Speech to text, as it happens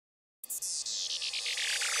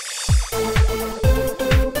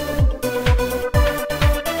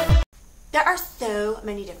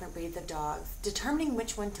many different breeds of dogs. Determining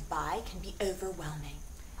which one to buy can be overwhelming.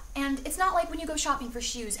 And it's not like when you go shopping for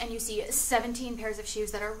shoes and you see 17 pairs of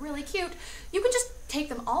shoes that are really cute, you can just take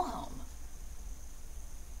them all home.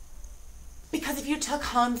 Because if you took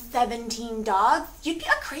home 17 dogs, you'd be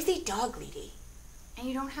a crazy dog lady. And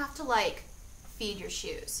you don't have to, like, feed your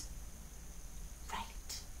shoes.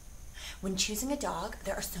 Right. When choosing a dog,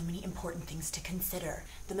 there are so many important things to consider.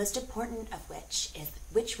 The most important of which is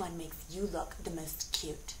which one makes you look the most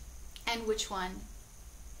cute. And which one?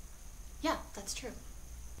 Yeah, that's true.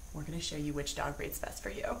 We're going to show you which dog breed's best for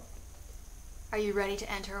you. Are you ready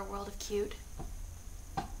to enter a world of cute?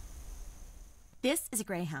 This is a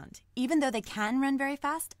greyhound. Even though they can run very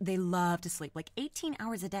fast, they love to sleep like 18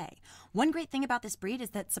 hours a day. One great thing about this breed is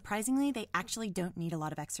that surprisingly, they actually don't need a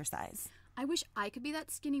lot of exercise. I wish I could be that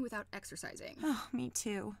skinny without exercising. Oh, me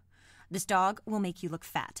too. This dog will make you look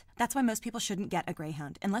fat. That's why most people shouldn't get a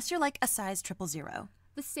greyhound, unless you're like a size 000.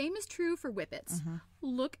 The same is true for Whippets.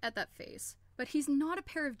 Look at that face. But he's not a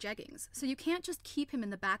pair of jeggings, so you can't just keep him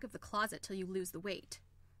in the back of the closet till you lose the weight.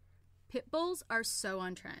 Pit bulls are so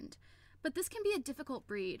on trend, but this can be a difficult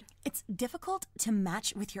breed. It's difficult to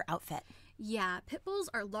match with your outfit. Yeah, pit bulls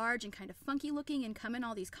are large and kind of funky looking and come in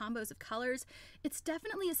all these combos of colors. It's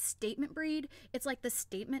definitely a statement breed. It's like the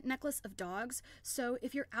statement necklace of dogs, so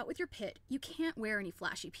if you're out with your pit, you can't wear any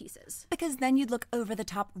flashy pieces. Because then you'd look over the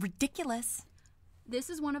top ridiculous. This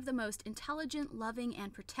is one of the most intelligent, loving,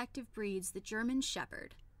 and protective breeds, the German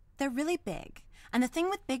Shepherd. They're really big. And the thing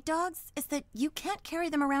with big dogs is that you can't carry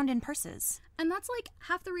them around in purses. And that's like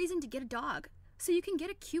half the reason to get a dog, so you can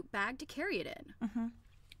get a cute bag to carry it in.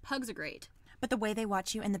 Pugs are great. But the way they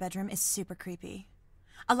watch you in the bedroom is super creepy.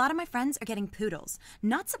 A lot of my friends are getting poodles.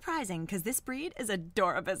 Not surprising, because this breed is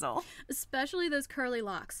adorabizzle. Especially those curly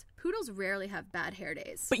locks. Poodles rarely have bad hair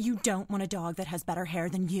days. But you don't want a dog that has better hair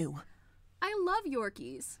than you. I love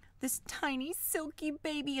Yorkies. This tiny, silky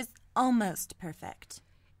baby is almost perfect.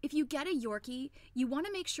 If you get a Yorkie, you want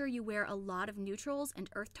to make sure you wear a lot of neutrals and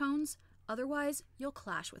earth tones. Otherwise, you'll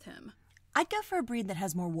clash with him. I'd go for a breed that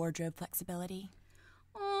has more wardrobe flexibility.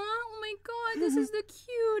 Oh my god, this is the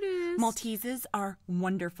cutest. Malteses are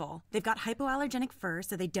wonderful. They've got hypoallergenic fur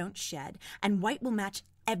so they don't shed, and white will match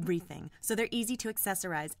everything, so they're easy to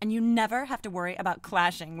accessorize, and you never have to worry about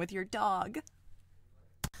clashing with your dog.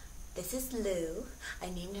 This is Lou. I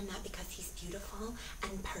named him that because he's beautiful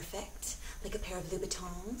and perfect, like a pair of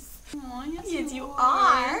Louboutins. Aw, Yes, you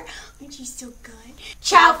are. Aren't you so good?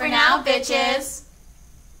 Ciao for now, bitches!